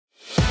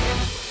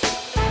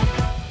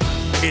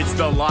It's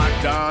the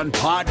Locked On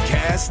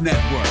Podcast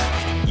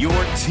Network, your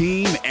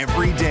team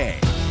every day.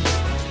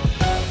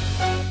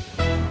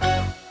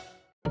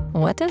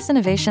 What does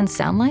innovation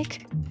sound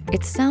like?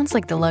 It sounds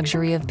like the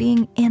luxury of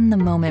being in the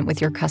moment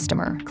with your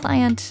customer,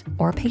 client,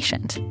 or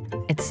patient.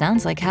 It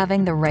sounds like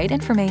having the right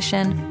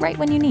information right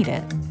when you need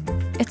it.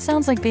 It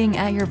sounds like being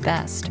at your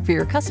best for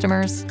your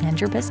customers and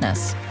your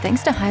business,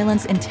 thanks to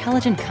Hyland's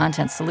intelligent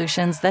content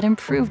solutions that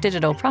improve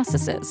digital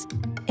processes.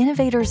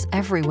 Innovators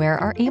everywhere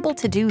are able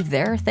to do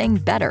their thing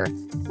better,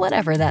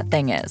 whatever that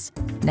thing is.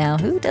 Now,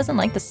 who doesn't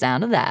like the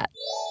sound of that?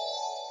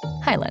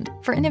 Hyland,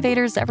 for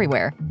innovators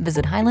everywhere.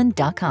 Visit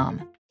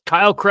hyland.com.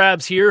 Kyle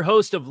Krabs here,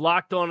 host of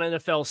Locked On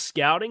NFL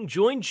Scouting.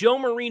 Join Joe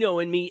Marino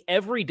and me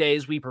every day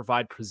as we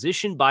provide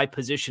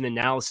position-by-position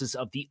analysis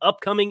of the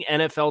upcoming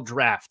NFL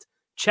Draft.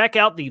 Check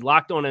out the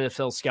Locked On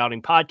NFL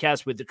Scouting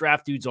podcast with the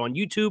Draft Dudes on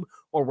YouTube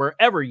or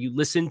wherever you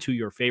listen to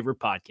your favorite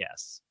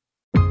podcasts.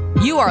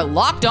 You are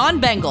Locked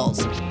On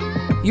Bengals,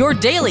 your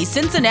daily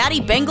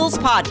Cincinnati Bengals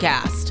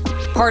podcast.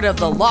 Part of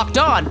the Locked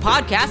On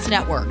Podcast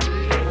Network,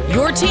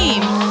 your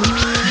team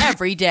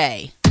every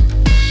day.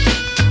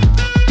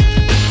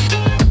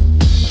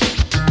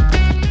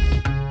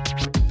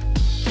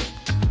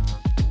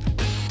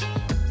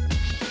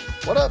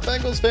 What up,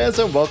 Bengals fans,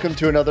 and welcome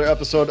to another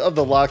episode of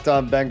the Locked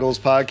On Bengals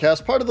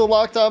podcast, part of the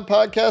Locked On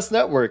Podcast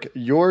Network,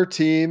 your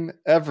team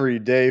every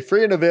day,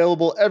 free and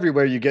available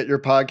everywhere you get your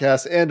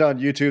podcasts and on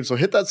YouTube. So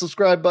hit that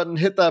subscribe button,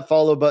 hit that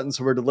follow button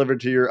so we're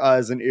delivered to your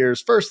eyes and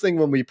ears first thing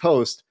when we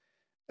post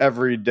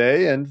every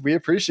day, and we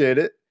appreciate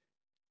it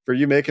for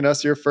you making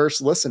us your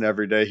first listen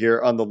every day here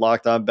on the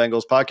Locked On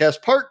Bengals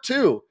podcast. Part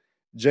 2,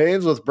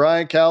 James with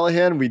Brian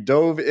Callahan. We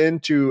dove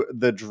into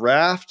the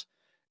draft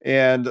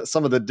and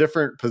some of the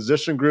different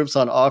position groups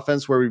on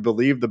offense where we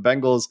believe the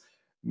Bengals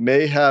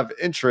may have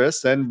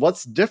interest, and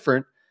what's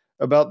different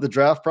about the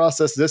draft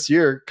process this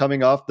year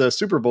coming off the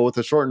Super Bowl with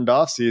a shortened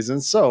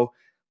offseason. So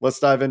let's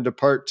dive into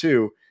part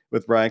 2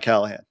 with Brian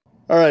Callahan.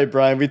 All right,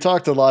 Brian, we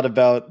talked a lot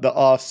about the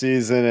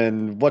offseason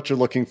and what you're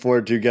looking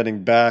forward to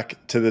getting back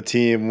to the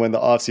team when the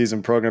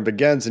offseason program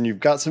begins, and you've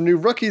got some new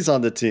rookies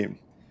on the team.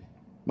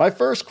 My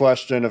first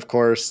question, of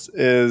course,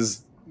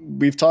 is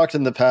we've talked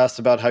in the past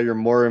about how you're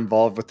more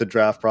involved with the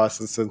draft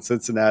process in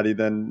Cincinnati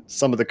than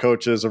some of the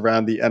coaches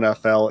around the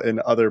NFL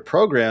in other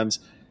programs,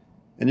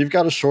 and you've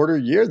got a shorter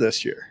year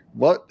this year.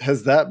 What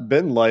has that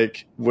been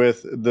like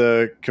with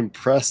the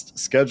compressed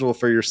schedule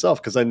for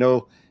yourself? Because I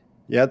know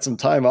you had some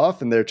time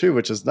off in there too,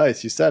 which is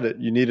nice. You said it,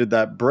 you needed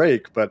that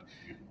break, but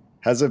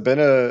has it been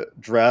a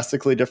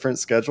drastically different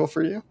schedule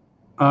for you?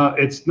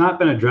 It's not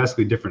been a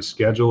drastically different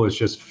schedule. It's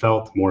just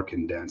felt more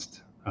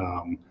condensed.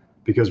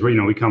 Because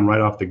we come right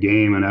off the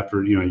game, and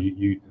after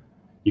you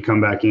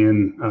come back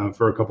in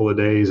for a couple of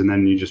days, and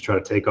then you just try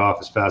to take off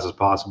as fast as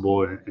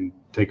possible and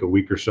take a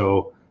week or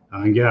so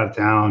and get out of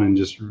town and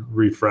just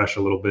refresh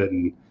a little bit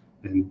and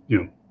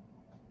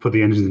put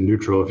the engines in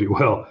neutral, if you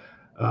will.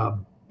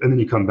 And then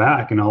you come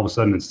back, and all of a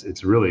sudden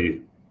it's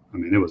really,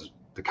 it was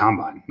the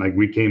combine. Like,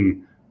 we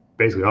came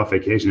basically off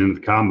vacation into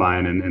the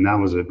combine, and that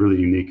was a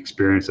really unique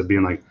experience of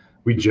being like,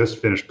 we just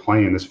finished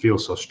playing. This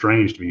feels so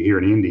strange to be here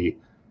in Indy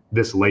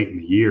this late in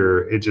the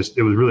year. It was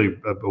really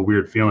a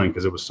weird feeling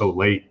because it was so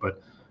late,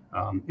 but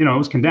it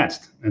was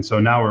condensed. And so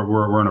now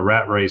we're in a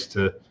rat race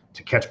to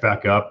catch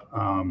back up.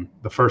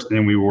 The first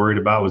thing we were worried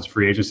about was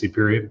free agency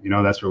period.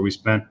 That's where we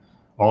spent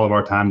all of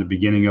our time, the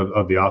beginning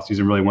of the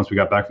offseason. Really, once we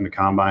got back from the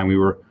combine, we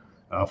were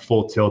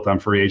full tilt on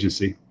free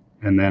agency.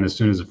 And then as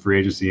soon as the free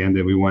agency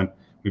ended,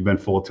 we've been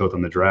full tilt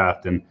on the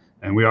draft, and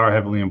we are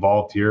heavily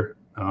involved here.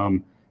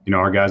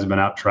 Our guys have been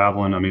out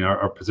traveling.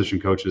 Our position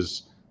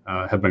coaches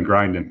have been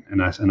grinding,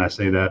 and I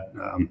say that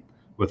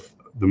with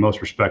the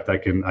most respect I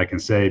can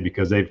say,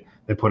 because they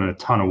put in a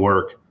ton of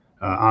work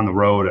on the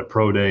road, at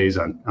pro days,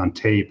 on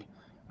tape,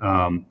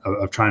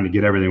 of trying to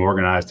get everything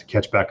organized to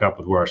catch back up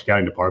with where our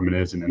scouting department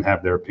is and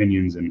have their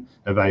opinions and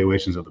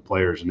evaluations of the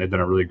players. And they've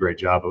done a really great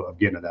job of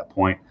getting to that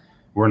point.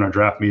 We're in our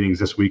draft meetings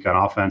this week on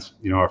offense.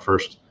 Our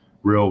first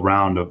real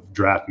round of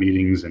draft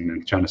meetings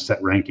and trying to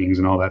set rankings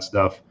and all that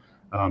stuff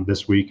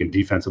this week, and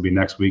defense will be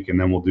next week, and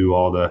then we'll do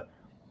all the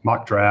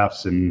mock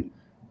drafts and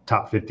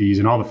top 50s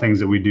and all the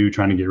things that we do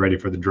trying to get ready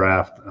for the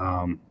draft.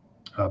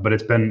 But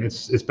it's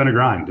been a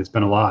grind. It's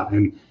been a lot.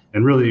 And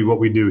really what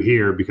we do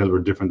here, because we're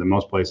different than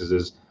most places,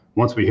 is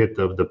once we hit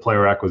the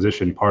player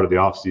acquisition part of the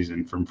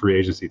offseason from free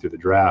agency through the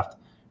draft,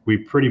 we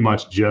pretty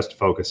much just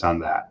focus on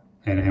that.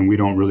 And we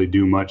don't really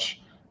do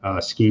much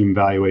scheme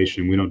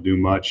evaluation. We don't do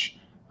much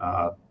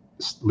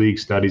league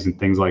studies and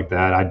things like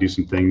that. I do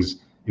some things,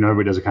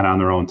 everybody does it kind of on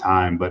their own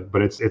time, but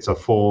it's a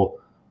full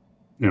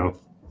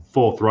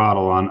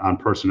throttle on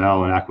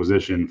personnel and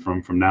acquisition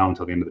from now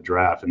until the end of the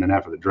draft. And then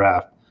after the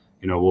draft,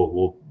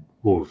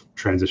 we'll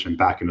transition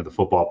back into the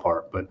football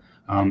part. But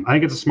I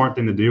think it's a smart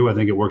thing to do. I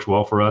think it works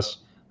well for us.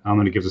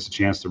 And it gives us a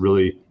chance to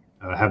really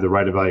have the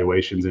right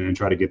evaluations and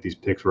try to get these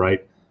picks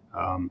right,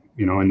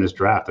 in this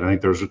draft. And I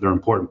think they're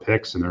important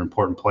picks and they're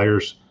important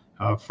players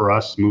for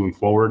us moving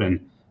forward. And,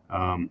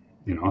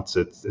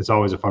 it's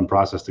always a fun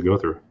process to go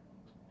through.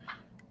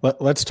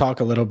 Let's talk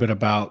a little bit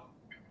about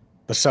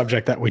the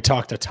subject that we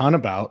talked a ton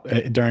about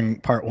during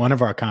part one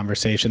of our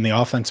conversation, the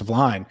offensive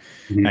line.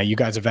 Mm-hmm. Now, you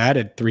guys have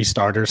added 3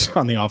 starters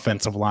on the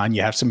offensive line.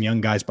 You have some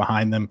young guys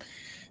behind them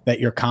that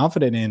you're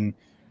confident in.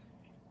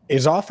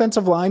 Is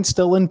offensive line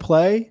still in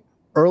play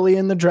early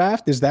in the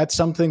draft? Is that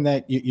something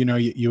that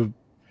you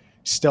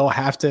still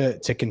have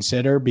to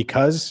consider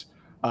because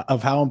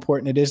of how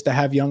important it is to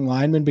have young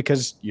linemen?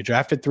 Because you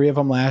drafted 3 of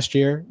them last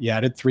year. You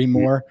added 3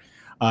 more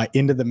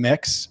into the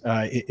mix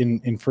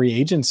in free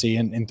agency,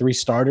 and 3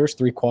 starters,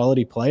 3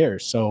 quality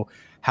players. So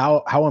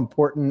how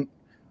important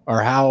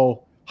or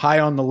how high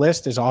on the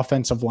list is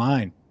offensive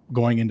line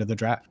going into the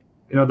draft?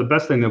 The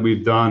best thing that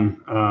we've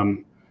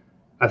done,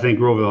 I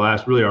think over the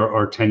last, really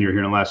our tenure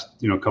here in the last,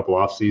 couple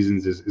off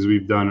seasons is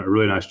we've done a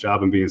really nice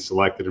job in being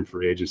selected in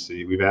free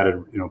agency. We've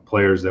added,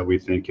 players that we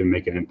think can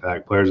make an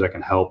impact, players that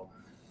can help,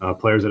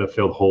 players that have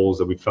filled holes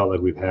that we felt like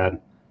we've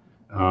had.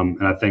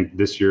 And I think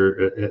this year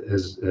it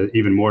is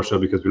even more so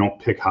because we don't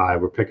pick high.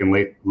 We're picking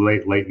late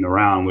in the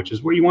round, which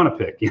is where you want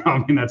to pick.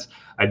 That's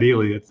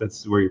ideally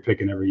that's where you're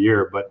picking every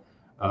year. But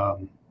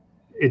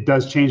it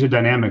does change the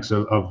dynamics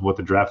of what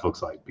the draft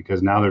looks like,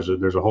 because now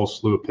there's a whole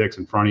slew of picks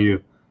in front of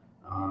you.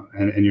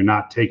 And you're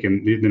not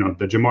taking,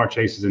 the Jamar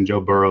Chases and Joe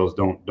Burrows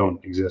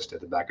don't exist at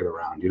the back of the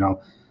round.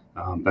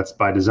 That's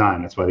by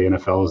design. That's why the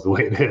NFL is the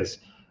way it is.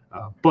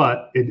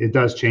 But it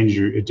does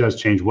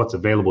change what's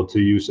available to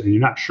you, and you're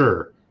not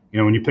sure.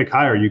 When you pick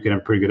higher, you can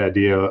have a pretty good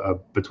idea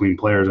of between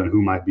players on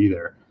who might be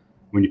there.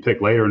 When you pick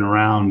later in the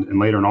round and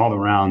later in all the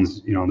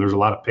rounds, there's a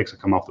lot of picks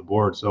that come off the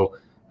board. So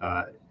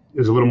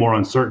there's a little more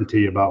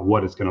uncertainty about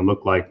what it's going to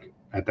look like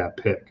at that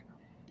pick.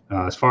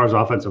 As far as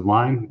offensive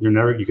line,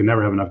 you can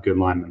never have enough good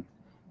linemen.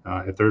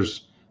 If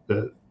there's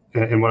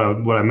and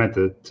what I meant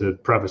to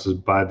preface is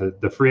by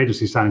the free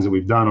agency signings that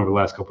we've done over the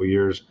last couple of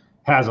years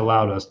has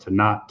allowed us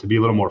to be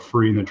a little more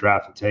free in the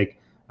draft, to take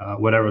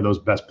whatever those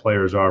best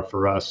players are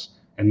for us,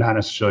 and not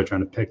necessarily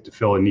trying to pick to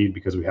fill a need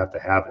because we have to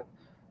have it.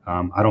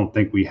 I don't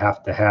think we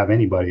have to have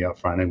anybody up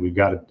front. I think we've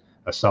got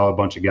a solid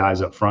bunch of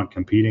guys up front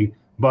competing.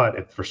 But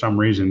if for some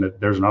reason that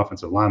there's an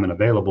offensive lineman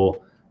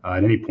available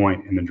at any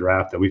point in the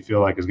draft that we feel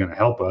like is going to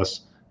help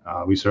us,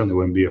 we certainly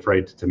wouldn't be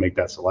afraid to make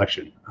that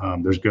selection.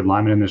 There's good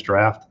linemen in this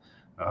draft.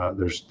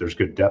 There's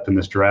good depth in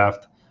this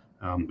draft.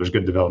 There's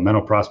good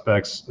developmental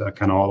prospects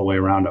kind of all the way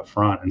around up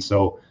front. And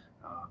so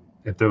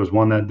if there was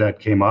one that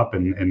came up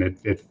and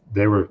if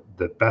they were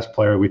the best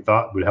player we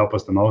thought would help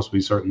us the most,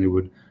 we certainly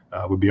would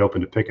be open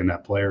to picking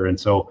that player. And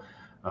so,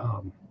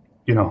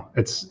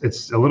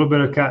 it's a little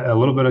bit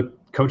of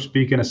coach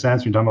speak in a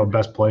sense. You're talking about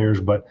best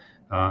players, but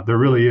there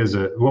really is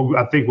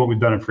I think what we've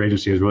done in free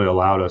agency has really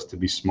allowed us to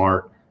be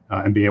smart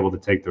and be able to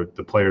take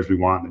the players we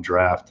want in the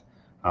draft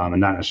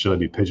and not necessarily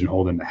be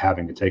pigeonholed into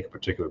having to take a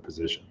particular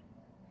position.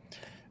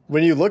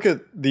 When you look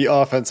at the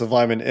offensive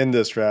linemen in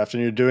this draft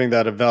and you're doing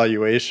that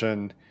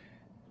evaluation,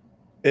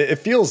 it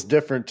feels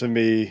different to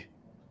me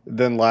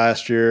than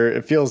last year.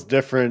 It feels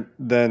different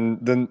than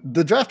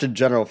the draft in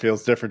general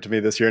feels different to me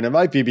this year. And it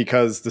might be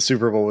because the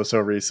Super Bowl was so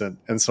recent.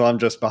 And so I'm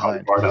just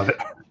behind. Part of it.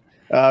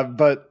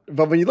 But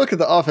when you look at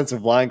the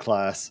offensive line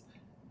class,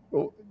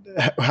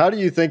 how do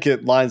you think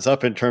it lines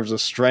up in terms of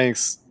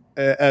strengths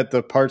at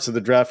the parts of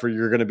the draft where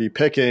you're going to be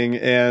picking,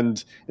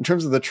 and in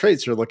terms of the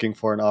traits you're looking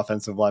for in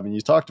offensive linemen?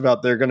 You talked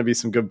about there are going to be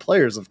some good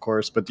players, of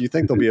course, but do you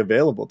think they'll be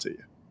available to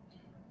you?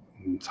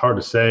 It's hard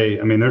to say.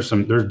 I mean, there's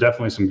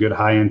definitely some good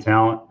high-end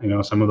talent.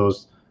 Some of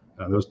those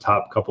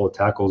top couple of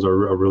tackles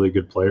are really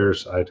good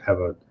players. I'd have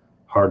a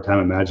hard time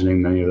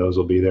imagining many of those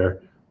will be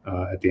there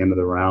at the end of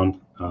the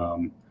round.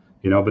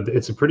 But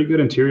it's a pretty good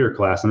interior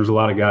class, and there's a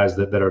lot of guys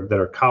that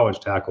are college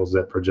tackles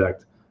that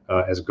project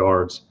as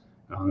guards.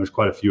 There's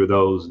quite a few of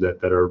those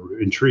that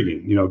are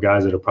intriguing.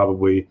 Guys that are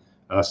probably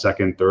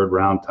second, third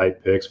round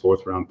type picks,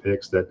 fourth round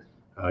picks that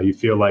you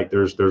feel like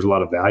there's a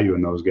lot of value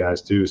in those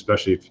guys too,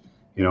 especially if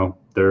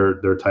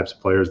they're types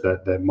of players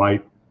that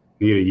might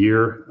need a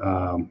year.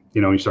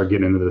 You start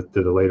getting into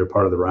the later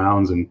part of the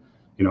rounds, and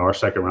our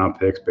second round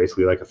picks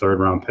basically like a third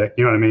round pick.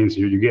 You know what I mean? So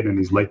you're getting in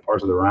these late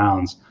parts of the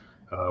rounds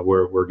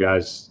where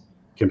guys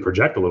can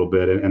project a little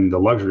bit, and the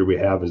luxury we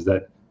have is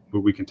that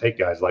we can take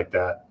guys like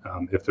that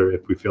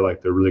if we feel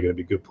like they're really going to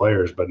be good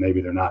players, but maybe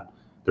they're not.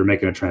 They're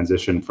making a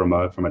transition from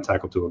a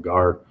tackle to a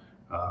guard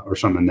or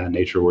something in that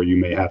nature where you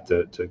may have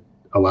to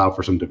allow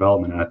for some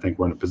development. And I think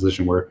we're in a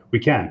position where we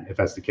can, if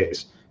that's the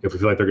case, if we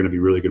feel like they're going to be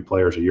really good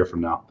players a year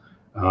from now.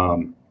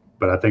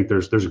 But I think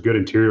there's a good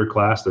interior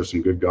class. There's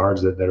some good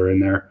guards that are in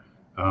there.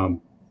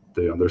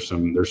 There's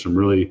some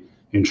really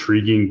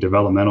intriguing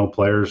developmental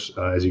players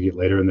as you get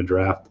later in the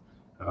draft.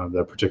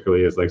 That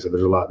particularly is, like I said,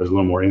 there's a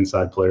little more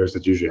inside players.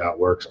 That's usually how it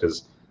works,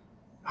 because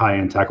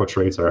high-end tackle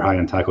traits are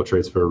high-end tackle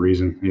traits for a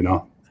reason.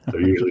 They're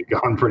usually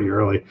gone pretty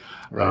early.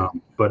 Right.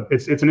 But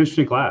it's an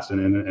interesting class,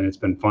 and it's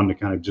been fun to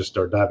kind of just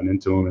start diving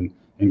into them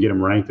and get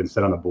them ranked and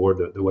set on the board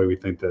the way we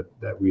think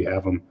that we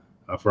have them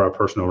for our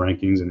personal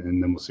rankings,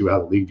 and then we'll see how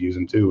the league views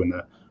them too when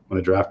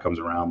the draft comes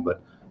around.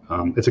 But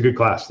it's a good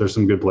class. There's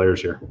some good players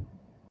here.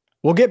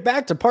 We'll get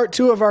back to part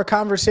 2 of our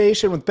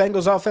conversation with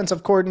Bengals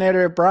offensive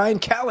coordinator Brian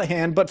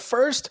Callahan. But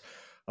first,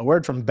 a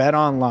word from Bet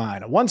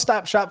Online, a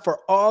one-stop shop for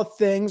all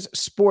things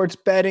sports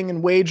betting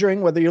and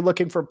wagering, whether you're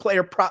looking for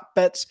player prop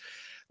bets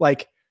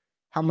like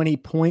how many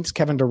points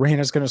Kevin Durant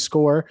is going to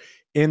score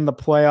in the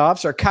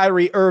playoffs, or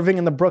Kyrie Irving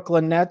and the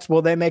Brooklyn Nets,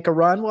 will they make a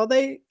run? Well,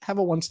 they have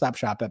a one-stop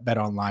shop at Bet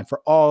Online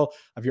for all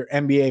of your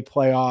NBA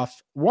playoff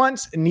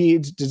wants,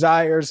 needs,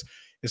 desires,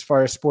 as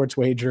far as sports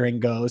wagering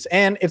goes.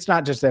 And it's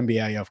not just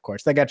NBA, of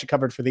course. They got you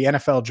covered for the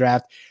NFL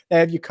draft. They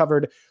have you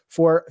covered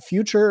for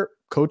future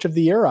coach of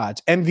the year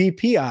odds,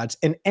 MVP odds,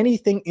 and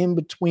anything in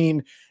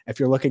between if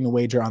you're looking to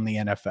wager on the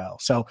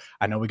NFL. So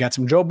I know we got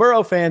some Joe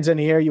Burrow fans in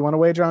here. You want to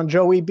wager on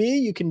Joey B?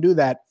 You can do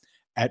that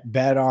at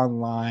Bet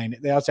Online.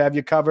 They also have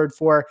you covered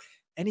for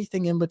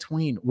anything in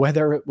between,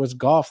 whether it was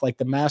golf like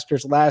the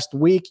Masters last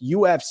week,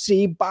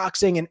 UFC,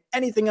 boxing, and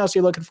anything else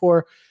you're looking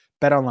for.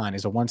 Bet Online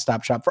is a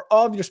one-stop shop for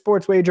all of your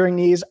sports wagering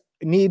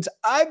needs.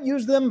 I've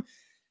used them,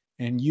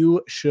 and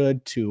you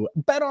should too.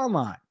 Bet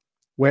Online,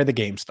 where the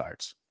game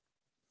starts.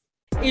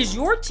 Is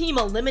your team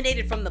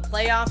eliminated from the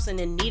playoffs and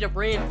in need of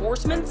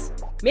reinforcements?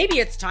 Maybe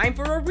it's time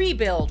for a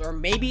rebuild, or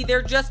maybe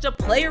they're just a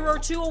player or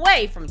two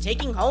away from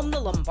taking home the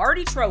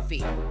Lombardi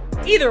Trophy.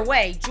 Either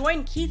way,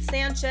 join Keith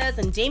Sanchez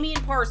and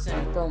Damian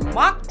Parson for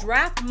Mock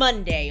Draft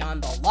Monday on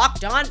the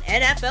Locked On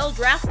NFL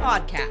Draft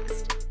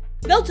Podcast.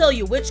 They'll tell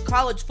you which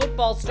college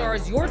football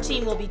stars your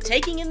team will be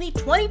taking in the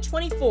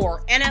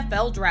 2024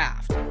 NFL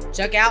Draft.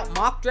 Check out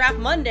Mock Draft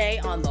Monday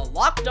on the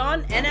Locked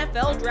On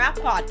NFL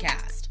Draft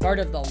Podcast, part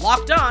of the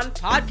Locked On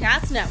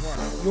Podcast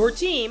Network, your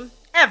team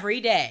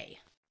every day.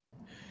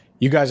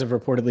 You guys have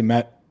reportedly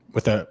met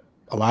with a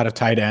lot of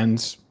tight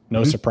ends.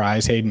 No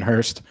surprise, Hayden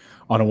Hurst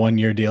on a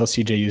 1-year deal,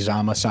 CJ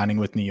Uzomah signing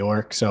with New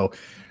York. So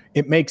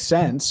it makes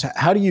sense.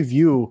 How do you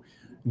view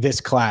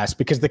this class?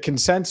 Because the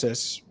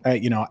consensus,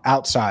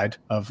 outside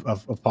of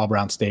Paul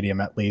Brown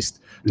Stadium at least,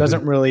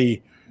 doesn't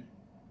really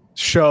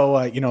show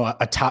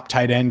a top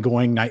tight end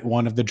going night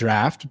 1 of the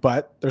draft.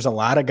 But there's a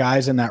lot of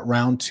guys in that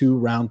round 2,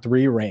 round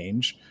 3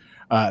 range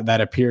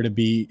that appear to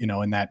be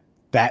in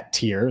that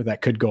tier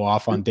that could go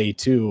off on day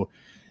 2.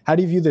 How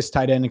do you view this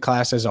tight end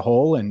class as a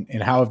whole,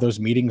 and how have those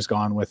meetings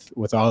gone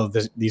with all of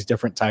these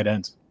different tight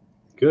ends?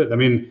 Good. I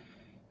mean,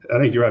 I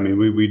think you're right. I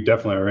mean, we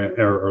definitely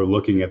are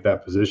looking at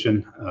that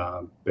position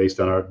based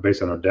on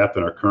our depth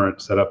and our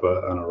current setup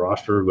on our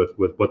roster with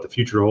what the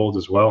future holds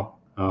as well.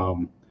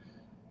 But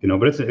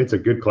it's a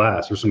good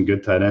class. There's some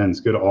good tight ends,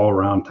 good all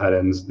around tight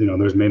ends.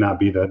 There's may not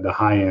be the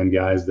high end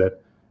guys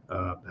that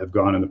have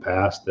gone in the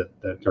past that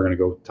are going to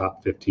go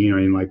top 15 or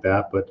anything like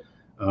that, but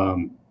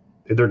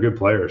they're good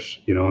players.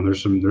 And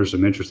there's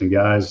some interesting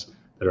guys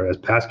that are as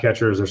pass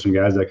catchers. There's some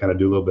guys that kind of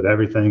do a little bit of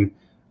everything.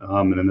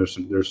 And then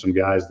there's some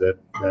guys that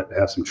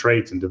have some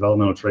traits and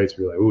developmental traits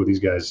where you're like, ooh, these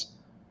guys,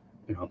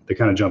 they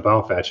kind of jump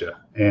off at you.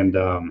 And,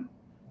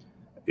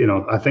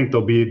 I think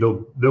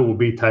there will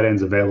be tight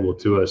ends available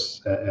to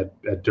us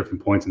at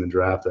different points in the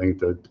draft. I think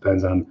that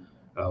depends on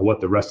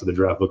what the rest of the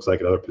draft looks like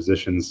at other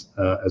positions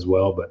as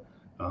well. But,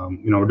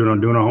 we're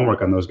doing our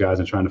homework on those guys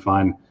and trying to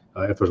find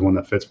if there's one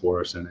that fits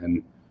for us.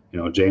 And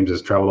James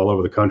has traveled all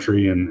over the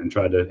country and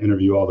tried to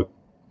interview all the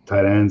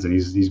tight ends, and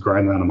he's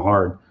grinding on them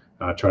hard.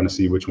 Trying to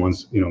see which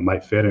ones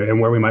might fit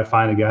and where we might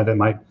find a guy that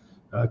might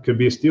could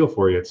be a steal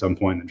for you at some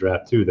point in the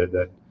draft too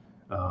that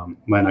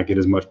might not get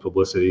as much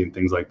publicity and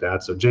things like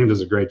that. So James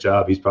does a great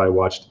job. He's probably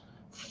watched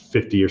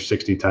 50 or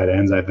 60 tight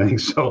ends, I think.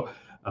 So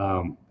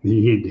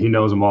he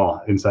knows them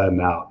all inside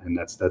and out, and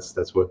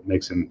that's what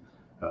makes him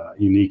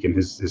unique in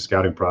his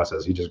scouting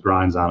process. He just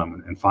grinds on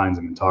them and finds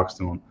them and talks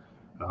to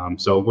them.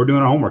 So we're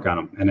doing our homework on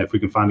them, and if we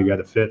can find a guy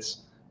that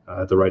fits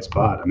at the right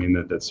spot, I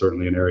mean that's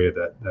certainly an area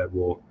that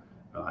we'll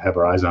have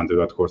our eyes on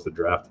throughout the course of the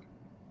draft.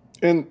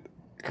 And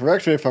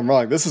correct me if I'm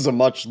wrong, this is a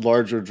much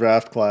larger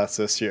draft class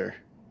this year.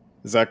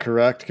 Is that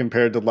correct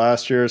compared to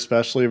last year,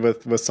 especially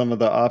with some of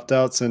the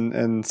opt-outs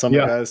and some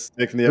of the guys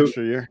taking the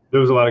extra year? There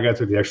was a lot of guys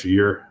who took the extra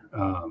year.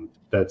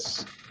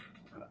 There's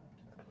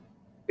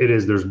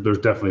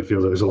definitely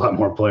feels like there's a lot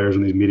more players,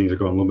 and these meetings are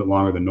going a little bit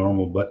longer than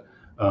normal. But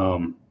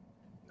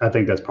I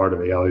think that's part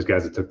of it. All these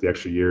guys that took the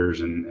extra years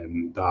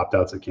and the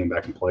opt-outs that came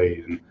back and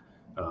played. And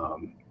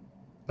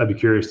I'd be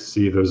curious to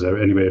see if there's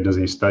anybody that does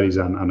any studies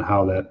on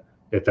how that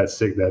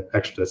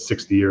extra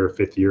sixth year or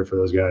fifth year for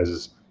those guys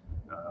is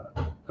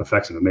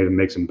affects them. It maybe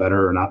makes them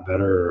better or not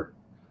better. Or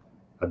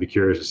I'd be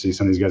curious to see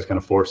some of these guys kind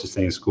of forced to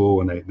stay in school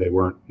when they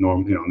weren't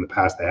normal. In the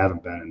past they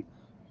haven't been, and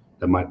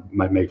that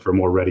might make for a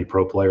more ready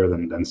pro player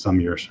than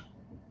some years.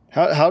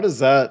 How does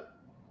that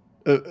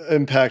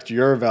impact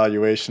your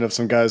evaluation of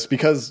some guys?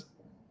 Because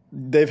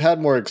they've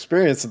had more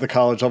experience at the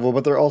college level,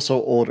 but they're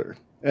also older.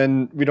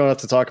 And we don't have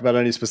to talk about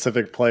any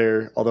specific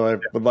player, although I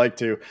would like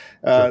to.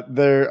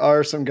 There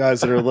are some guys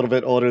that are a little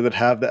bit older that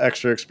have the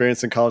extra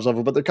experience in college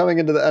level, but they're coming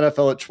into the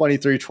NFL at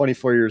 23,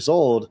 24 years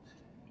old.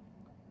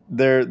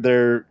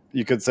 They're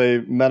you could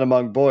say men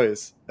among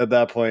boys at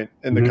that point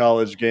in the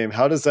college game.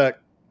 How does that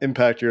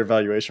impact your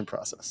evaluation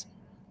process?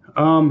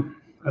 I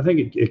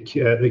think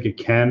it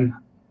can.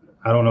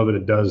 I don't know that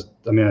it does.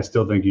 I mean, I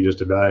still think you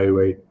just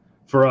evaluate.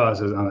 For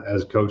us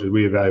as coaches,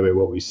 we evaluate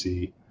what we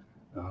see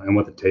and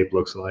what the tape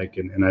looks like.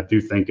 And I do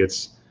think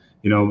it's,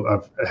 I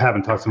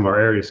haven't talked to some of our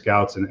area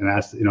scouts and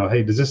asked,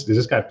 hey, does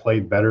this guy play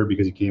better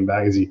because he came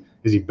back? Is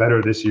he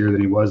better this year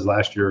than he was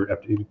last year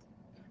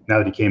now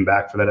that he came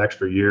back for that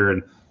extra year?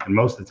 And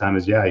most of the time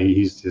is,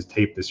 his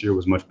tape this year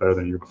was much better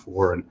than the year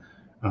before. And,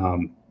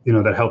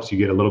 that helps you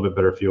get a little bit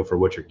better feel for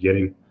what you're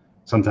getting.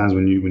 Sometimes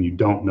when you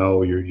don't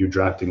know, you're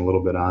drafting a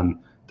little bit on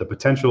the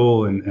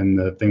potential and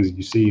the things that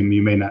you see, and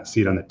you may not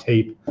see it on the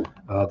tape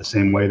the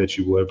same way that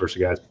you would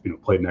versus guys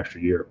played an extra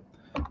year.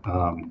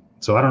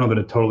 So I don't know that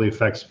it totally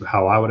affects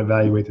how I would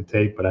evaluate the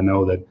tape, but I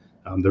know that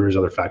there is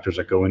other factors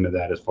that go into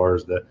that as far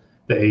as the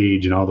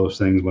age and all those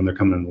things when they're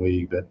coming in the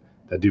league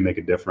that do make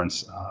a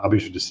difference. I'll be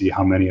interested to see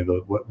how many of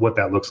what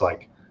that looks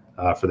like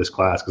for this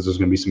class, because there's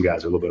going to be some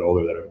guys who are a little bit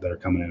older that are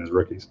coming in as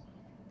rookies.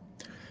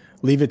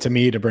 Leave it to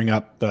me to bring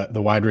up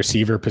the wide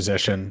receiver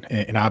position.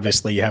 And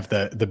obviously you have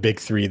the big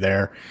three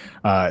there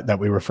that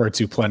we refer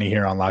to plenty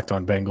here on Locked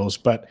On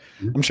Bengals. But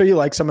I'm sure you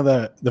like some of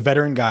the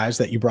veteran guys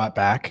that you brought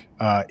back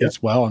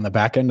as well on the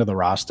back end of the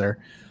roster.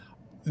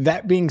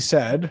 That being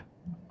said,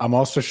 I'm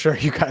also sure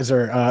you guys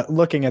are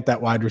looking at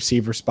that wide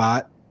receiver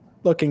spot,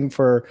 looking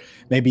for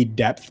maybe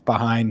depth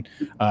behind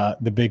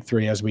the big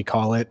three, as we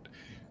call it.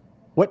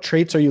 What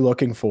traits are you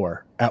looking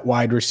for at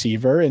wide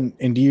receiver? And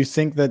do you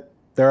think that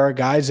there are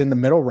guys in the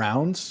middle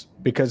rounds,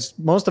 because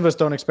most of us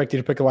don't expect you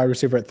to pick a wide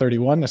receiver at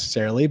 31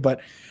 necessarily,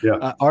 but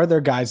are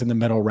there guys in the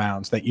middle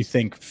rounds that you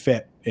think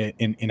fit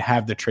and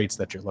have the traits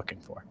that you're looking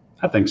for?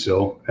 I think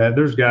so.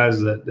 There's guys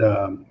that,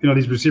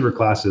 these receiver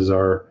classes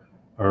are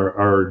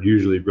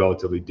usually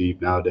relatively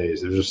deep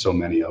nowadays. There's just so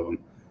many of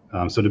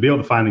them. So to be able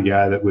to find a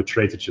guy that with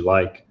traits that you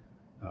like,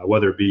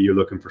 whether it be you're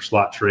looking for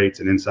slot traits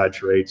and inside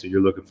traits, or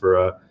you're looking for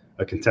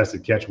a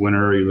contested catch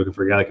winner, or you're looking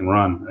for a guy that can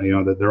run,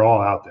 that they're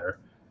all out there.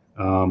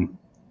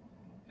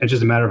 It's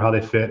just a matter of how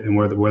they fit and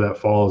where that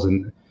falls.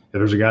 And if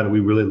there's a guy that we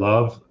really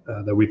love,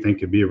 that we think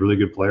could be a really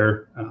good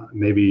player,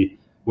 maybe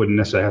wouldn't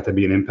necessarily have to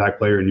be an impact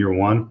player in year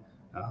one.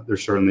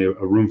 There's certainly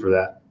a room for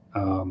that.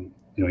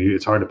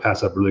 It's hard to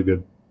pass up really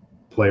good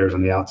players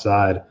on the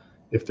outside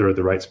if they're at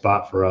the right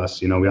spot for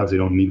us. We obviously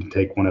don't need to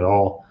take one at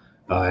all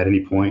at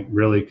any point,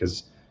 really,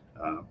 because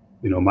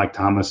Mike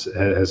Thomas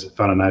has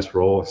found a nice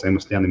role. Same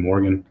with Stanley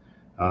Morgan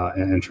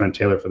and Trent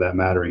Taylor, for that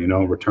matter.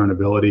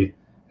 Returnability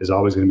is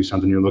always going to be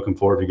something you're looking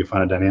for if you can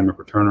find a dynamic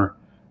returner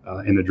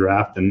in the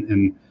draft.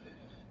 And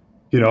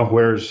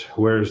where's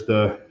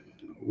the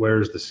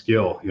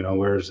skill?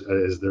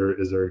 Is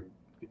there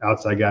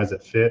outside guys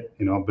that fit?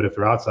 But if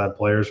they're outside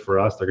players for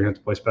us, they're going to have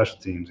to play special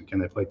teams, and can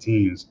they play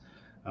teams?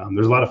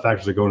 There's a lot of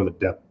factors that go into the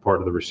depth part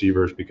of the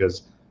receivers,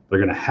 because they're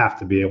going to have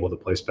to be able to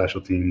play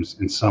special teams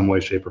in some way,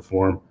 shape, or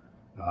form,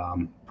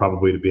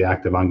 probably to be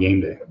active on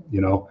game day.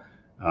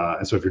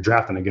 And so if you're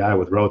drafting a guy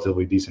with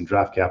relatively decent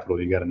draft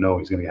capital, you got to know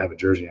he's going to have a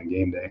jersey on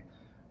game day.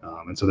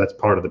 And so that's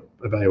part of the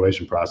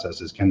evaluation process,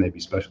 is can they be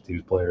special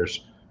teams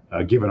players,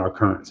 given our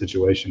current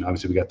situation?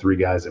 Obviously, we got three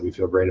guys that we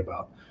feel great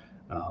about.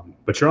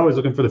 But you're always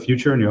looking for the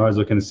future, and you're always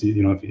looking to see,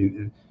 if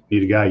you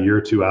need a guy a year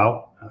or two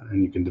out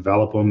and you can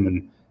develop them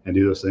and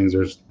do those things.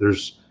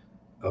 There's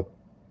a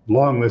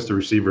long list of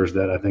receivers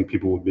that I think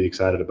people would be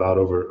excited about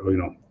over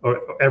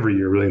every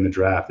year really in the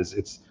draft.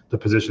 It's the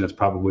position that's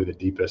probably the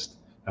deepest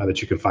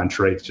that you can find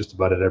traits just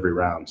about at every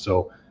round.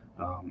 So,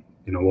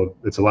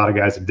 it's a lot of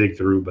guys to dig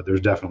through, but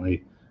there's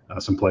definitely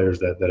some players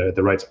that at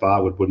the right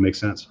spot would make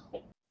sense.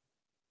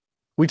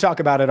 We talk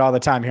about it all the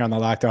time here on the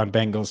Locked On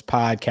Bengals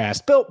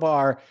podcast. Built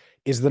Bar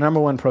is the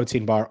 #1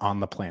 protein bar on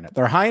the planet.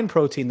 They're high in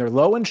protein, they're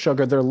low in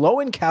sugar, they're low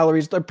in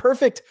calories, they're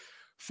perfect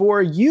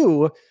for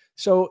you.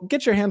 So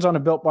get your hands on a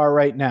Built Bar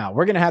right now.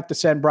 We're going to have to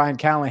send Brian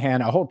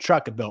Callahan a whole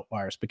truck of Built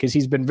Bars, because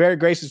he's been very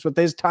gracious with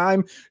his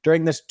time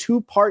during this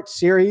 2-part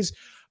series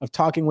of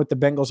talking with the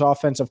Bengals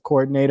offensive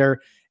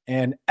coordinator,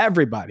 and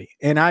everybody,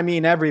 and I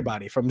mean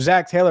everybody, from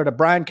Zach Taylor to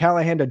Brian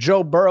Callahan to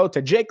Joe Burrow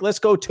to Jake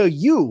Liscow to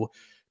you,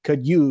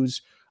 could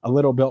use a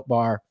little Built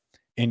Bar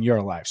in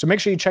your life. So make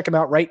sure you check them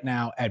out right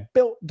now at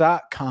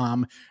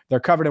Built.com. They're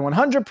covered in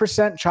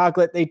 100%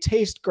 chocolate. They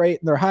taste great.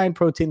 They're high in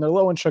protein. They're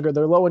low in sugar.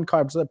 They're low in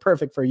carbs. They're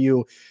perfect for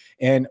you.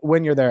 And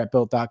when you're there at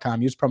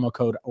Built.com, use promo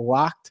code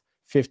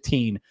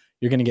LOCKED15.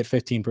 You're going to get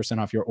 15%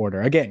 off your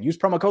order. Again, use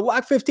promo code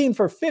LOCKED15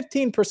 for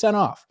 15%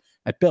 off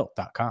at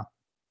Built.com.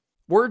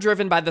 We're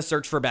driven by the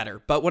search for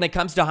better, but when it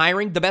comes to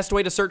hiring, the best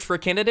way to search for a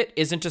candidate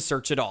isn't to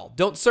search at all.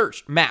 Don't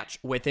search, match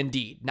with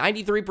Indeed.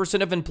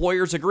 93% of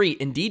employers agree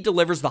Indeed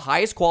delivers the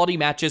highest quality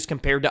matches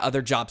compared to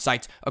other job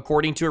sites,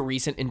 according to a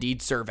recent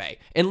Indeed survey.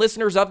 And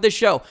listeners of this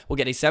show will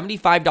get a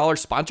 $75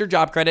 sponsored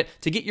job credit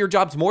to get your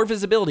jobs more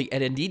visibility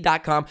at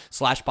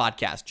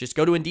Indeed.com/podcast. Just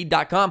go to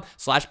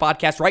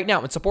Indeed.com/podcast right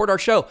now and support our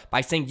show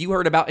by saying you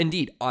heard about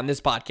Indeed on this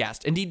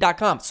podcast.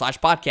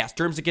 Indeed.com/podcast.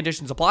 Terms and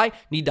conditions apply.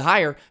 Need to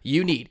hire?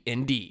 You need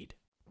Indeed.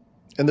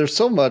 And there's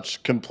so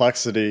much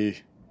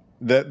complexity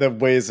that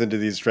weighs into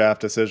these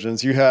draft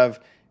decisions. You have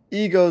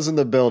egos in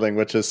the building,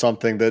 which is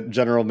something that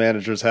general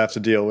managers have to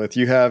deal with.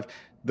 You have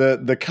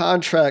the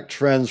contract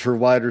trends for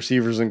wide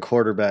receivers and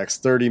quarterbacks,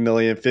 $30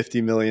 million,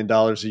 $50 million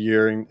a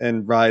year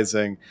and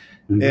rising.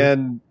 Mm-hmm.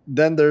 And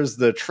then there's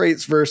the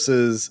traits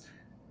versus,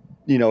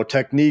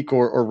 technique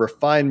or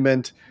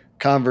refinement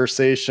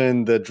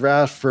conversation, the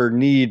draft for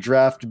need,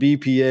 draft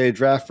BPA,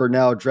 draft for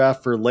now,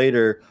 draft for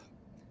later.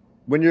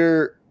 When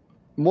you're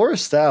more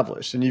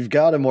established and you've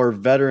got a more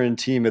veteran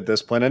team at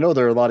this point, I know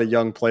there are a lot of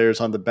young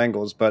players on the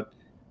Bengals, but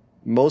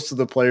most of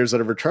the players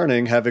that are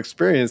returning have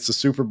experienced a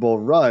Super Bowl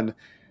run.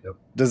 Yep.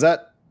 Does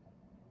that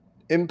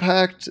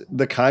impact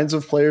the kinds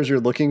of players you're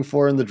looking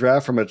for in the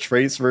draft from a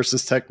traits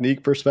versus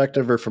technique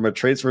perspective or from a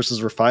traits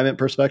versus refinement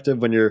perspective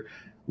when you're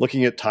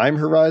looking at time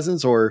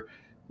horizons, or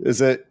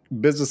is it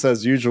business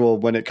as usual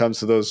when it comes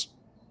to those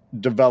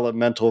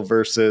developmental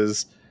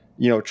versus,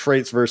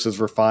 traits versus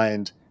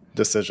refined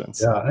decisions?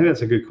 Yeah, I think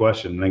that's a good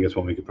question. I think it's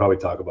one we could probably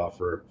talk about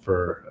for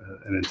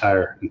an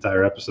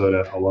entire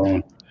episode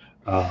alone.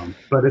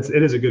 But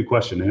it is a good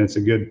question, and it's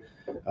a good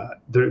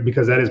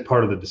because that is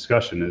part of the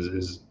discussion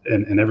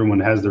and everyone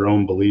has their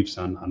own beliefs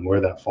on where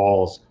that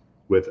falls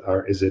with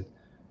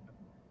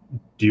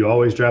do you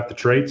always draft the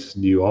traits?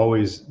 Do you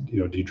always,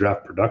 do you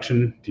draft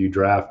production? Do you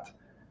draft,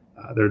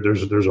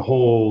 there's a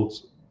whole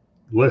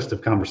list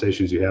of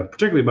conversations you have,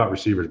 particularly about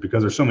receivers,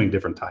 because there's so many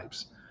different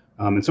types.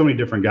 And so many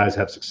different guys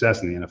have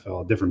success in the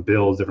NFL, different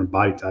builds, different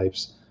body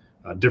types,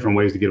 different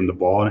ways to get them the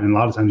ball. And a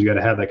lot of times you got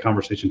to have that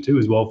conversation too,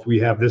 as well. If we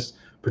have this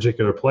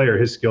particular player,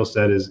 his skill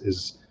set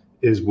is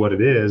what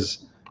it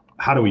is.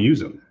 How do we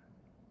use him?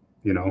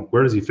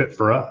 Where does he fit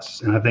for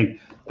us? And I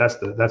think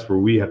that's where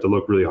we have to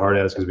look really hard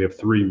at, because we have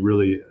three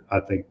really, I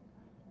think,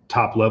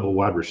 top level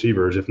wide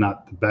receivers, if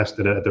not the best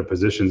at their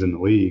positions in the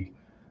league.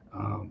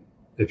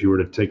 If you were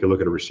to take a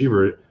look at a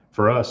receiver,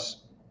 for us,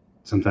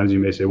 sometimes you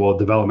may say, well,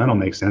 developmental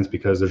makes sense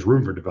because there's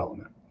room for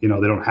development. They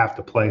don't have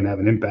to play and have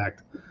an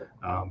impact.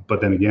 But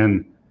then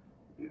again,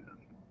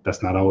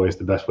 that's not always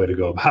the best way to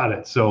go about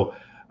it. So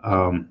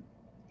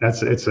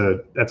that's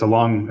a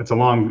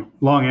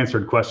long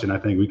answered question. I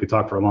think we could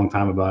talk for a long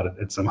time about it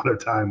at some other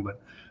time,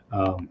 but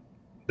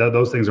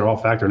those things are all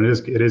factored. And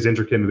it is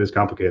intricate and it is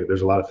complicated.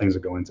 There's a lot of things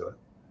that go into it.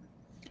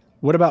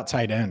 What about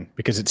tight end?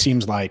 Because it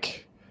seems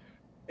like,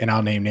 and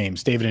I'll name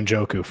names, David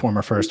Njoku,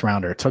 former first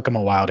rounder, it took him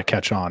a while to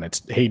catch on.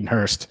 It's Hayden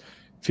Hurst.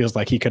 Feels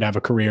like he could have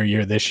a career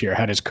year this year,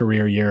 had his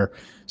career year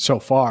so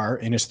far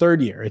in his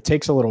third year. It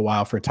takes a little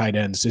while for tight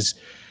ends. Is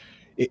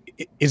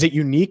it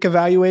unique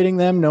evaluating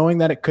them, knowing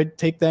that it could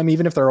take them,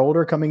 even if they're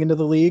older, coming into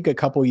the league, a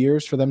couple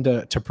years for them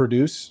to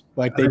produce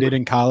like they did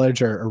in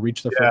college or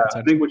reach their full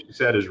potential? I think what you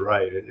said is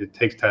right. It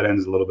takes tight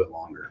ends a little bit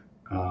longer.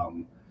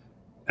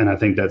 And I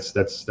think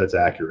that's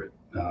accurate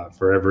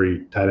for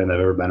every tight end I've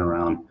ever been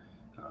around.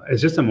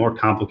 It's just a more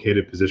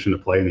complicated position to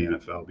play in the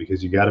NFL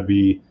because you got to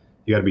be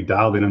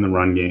dialed in the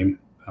run game.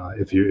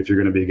 If you're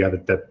going to be a guy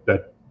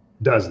that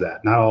does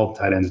that. Not all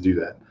tight ends do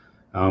that.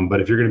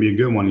 But if you're going to be a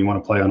good one, you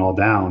want to play on all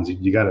downs,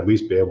 you got to at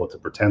least be able to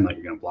pretend like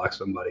you're going to block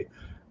somebody.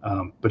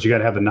 But you got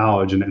to have the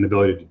knowledge and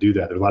ability to do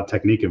that. There's a lot of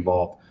technique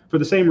involved. For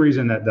the same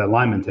reason that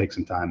linemen take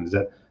some time, is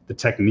that the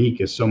technique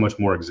is so much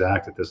more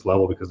exact at this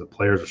level because the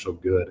players are so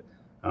good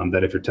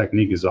that if your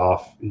technique is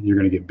off, you're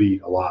going to get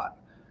beat a lot.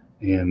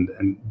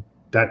 And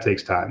that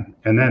takes time.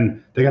 And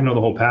then they got to know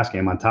the whole pass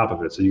game on top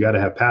of it. So you got to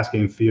have pass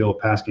game feel,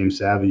 pass game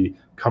savvy,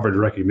 coverage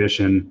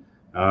recognition,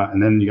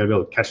 and then you got to be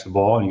able to catch the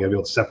ball and you got to be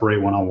able to separate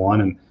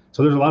one-on-one. And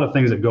so there's a lot of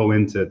things that go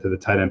into the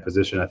tight end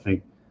position, I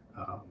think,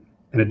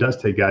 and it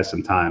does take guys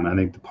some time. I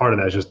think the part of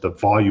that is just the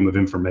volume of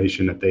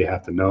information that they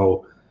have to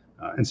know,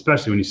 and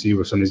especially when you see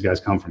where some of these guys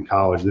come from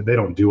college, that they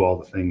don't do all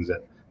the things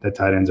that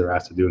tight ends are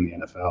asked to do in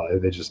the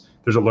NFL.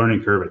 There's a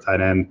learning curve at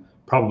tight end,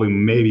 probably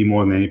maybe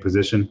more than any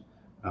position,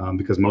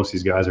 because most of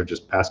these guys are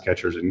just pass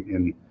catchers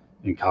in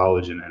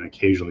college and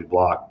occasionally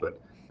block, but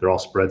they're all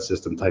spread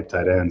system type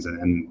tight ends,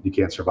 and you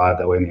can't survive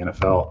that way in the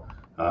NFL.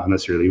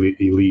 Unless you're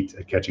elite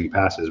at catching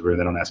passes where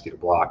they don't ask you to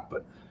block.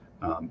 But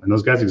and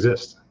those guys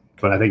exist.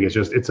 But I think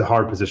it's a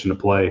hard position to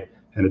play,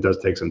 and it does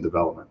take some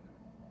development.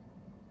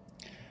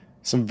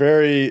 Some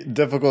very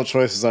difficult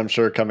choices, I'm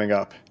sure, coming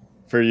up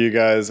for you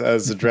guys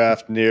as the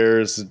draft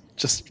nears.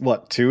 Just,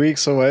 2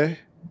 weeks away,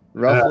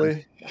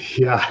 roughly?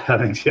 I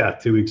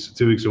think, 2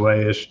 weeks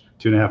away-ish,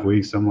 2.5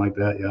 weeks, something like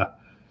that, yeah.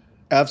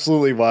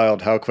 Absolutely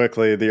wild how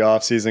quickly the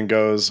offseason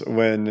goes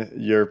when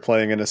you're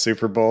playing in a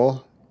Super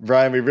Bowl.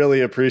 Brian, we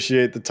really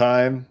appreciate the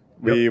time.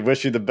 We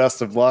wish you the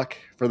best of luck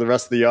for the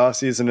rest of the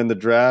offseason in the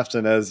draft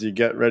and as you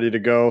get ready to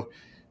go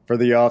for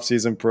the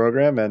offseason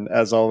program. And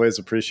as always,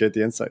 appreciate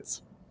the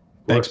insights.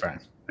 Thanks, Brian.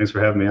 Thanks for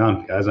having me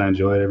on, guys. I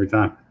enjoy it every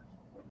time.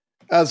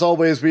 As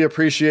always, we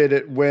appreciate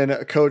it when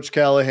Coach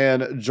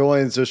Callahan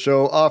joins the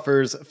show,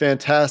 offers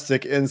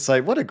fantastic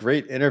insight. What a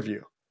great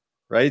interview,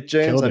 right,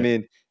 James? I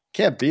mean,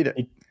 can't beat it.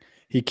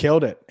 He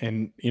killed it.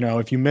 And,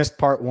 if you missed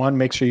part one,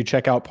 make sure you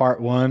check out part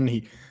one.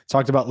 He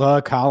talked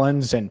about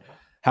Collins and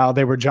how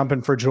they were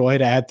jumping for joy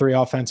to add 3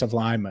 offensive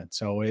linemen.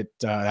 So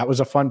that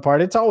was a fun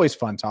part. It's always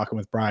fun talking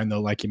with Brian,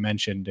 though, like you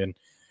mentioned, and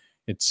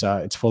it's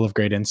full of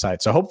great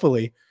insight. So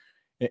hopefully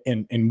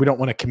and we don't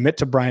want to commit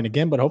to Brian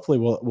again, but hopefully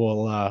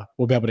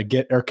we'll be able to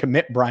get or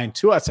commit Brian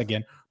to us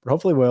again. But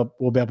hopefully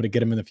we'll be able to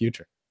get him in the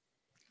future.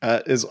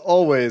 Is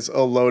always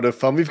a load of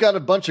fun. We've got a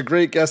bunch of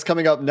great guests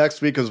coming up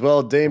next week as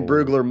well. Dane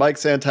Brugler, Mike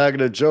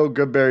Santagata, Joe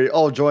Goodberry,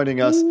 all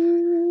joining us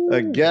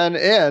again.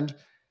 And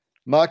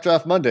Mock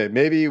Draft Monday.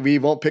 Maybe we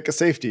won't pick a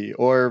safety,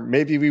 or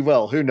maybe we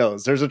will. Who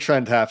knows? There's a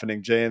trend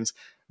happening, James.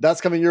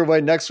 That's coming your way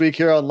next week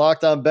here on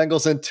Locked On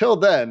Bengals. Until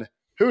then,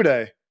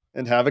 hoo-day,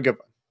 and have a good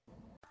one.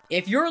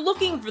 If you're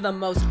looking for the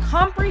most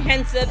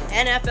comprehensive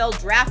NFL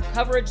draft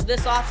coverage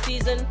this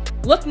offseason,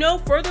 look no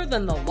further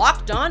than the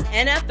Locked On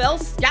NFL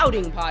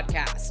Scouting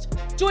Podcast.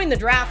 Join the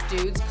draft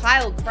dudes,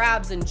 Kyle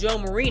Krabs and Joe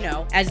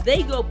Marino, as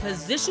they go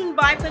position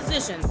by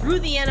position through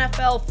the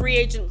NFL free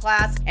agent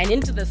class and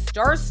into the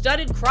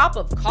star-studded crop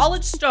of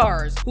college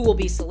stars who will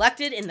be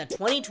selected in the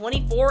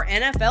 2024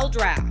 NFL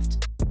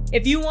Draft.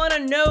 If you want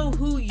to know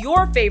who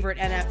your favorite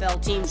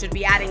NFL team should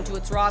be adding to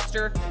its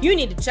roster, you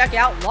need to check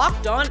out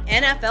Locked On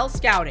NFL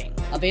Scouting,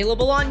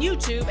 available on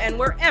YouTube and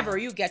wherever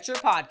you get your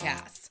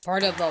podcasts.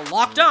 Part of the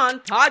Locked On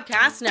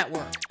Podcast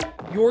Network,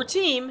 your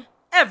team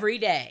every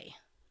day.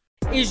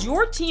 Is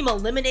your team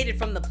eliminated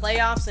from the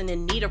playoffs and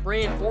in need of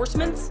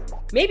reinforcements?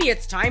 Maybe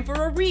it's time for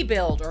a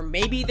rebuild, or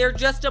maybe they're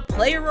just a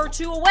player or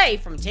two away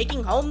from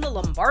taking home the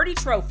Lombardi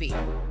Trophy.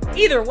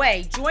 Either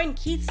way, join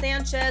Keith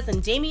Sanchez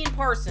and Damian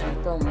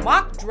Parson for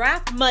Mock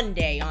Draft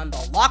Monday on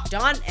the Locked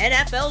On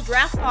NFL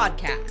Draft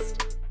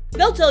Podcast.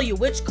 They'll tell you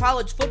which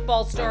college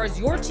football stars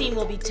your team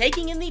will be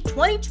taking in the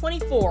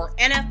 2024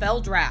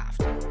 NFL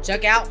Draft.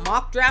 Check out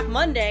Mock Draft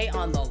Monday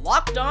on the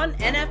Locked On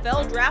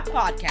NFL Draft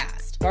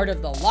Podcast, part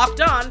of the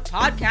Locked On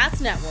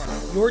Podcast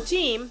Network, your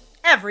team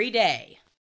every day.